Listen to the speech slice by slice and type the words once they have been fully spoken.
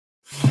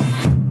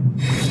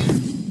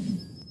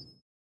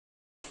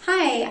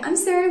I'm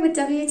Sarah with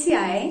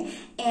WTI,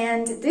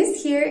 and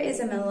this here is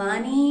a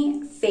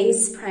Milani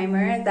face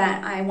primer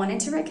that I wanted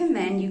to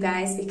recommend you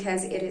guys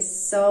because it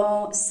is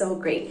so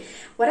great.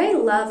 What I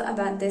love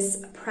about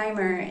this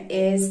primer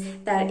is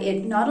that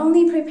it not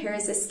only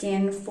prepares the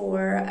skin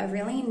for a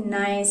really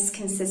nice,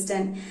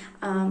 consistent,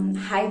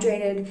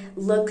 hydrated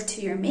look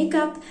to your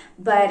makeup,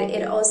 but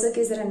it also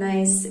gives it a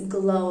nice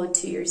glow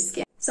to your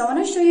skin. So I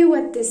want to show you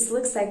what this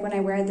looks like when I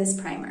wear this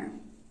primer.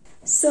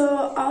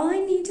 So all I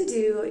need to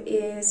do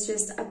is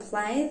just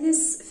apply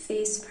this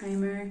face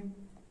primer.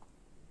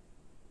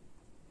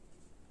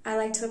 I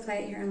like to apply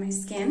it here on my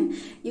skin.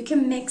 You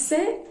can mix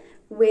it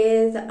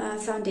with a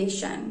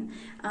foundation.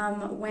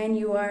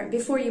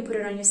 Before you put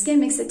it on your skin,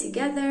 mix it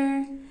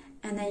together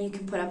and then you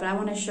can put it. But I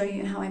want to show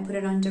you how I put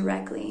it on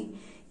directly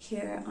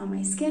here on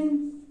my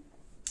skin.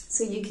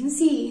 So you can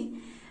see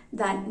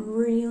that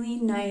really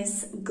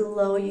nice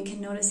glow. You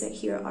can notice it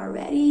here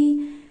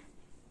already.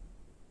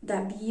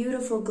 That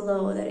beautiful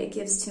glow that it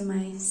gives to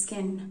my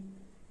skin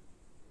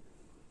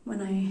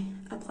when I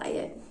apply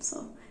it.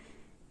 So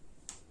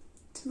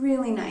it's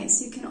really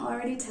nice. You can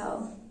already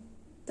tell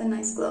the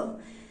nice glow.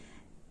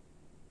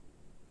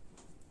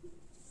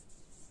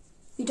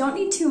 You don't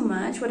need too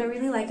much. What I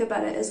really like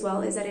about it as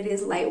well is that it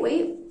is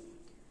lightweight.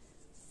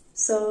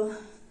 So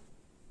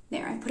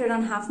there, I put it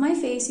on half my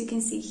face. You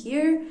can see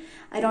here,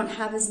 I don't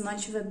have as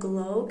much of a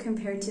glow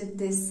compared to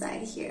this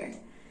side here,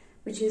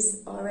 which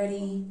is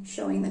already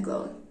showing the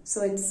glow.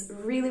 So it's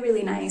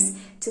really nice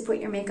to put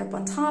your makeup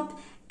on top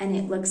and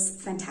it looks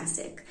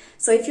fantastic.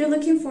 So if you're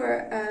looking for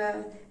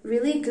a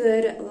really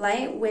good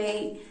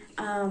lightweight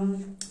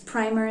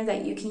primer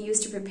that you can use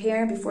to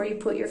prepare before you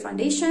put your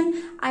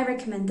foundation, I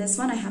recommend this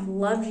one. I have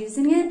loved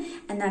using it,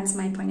 and that's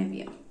my point of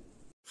view.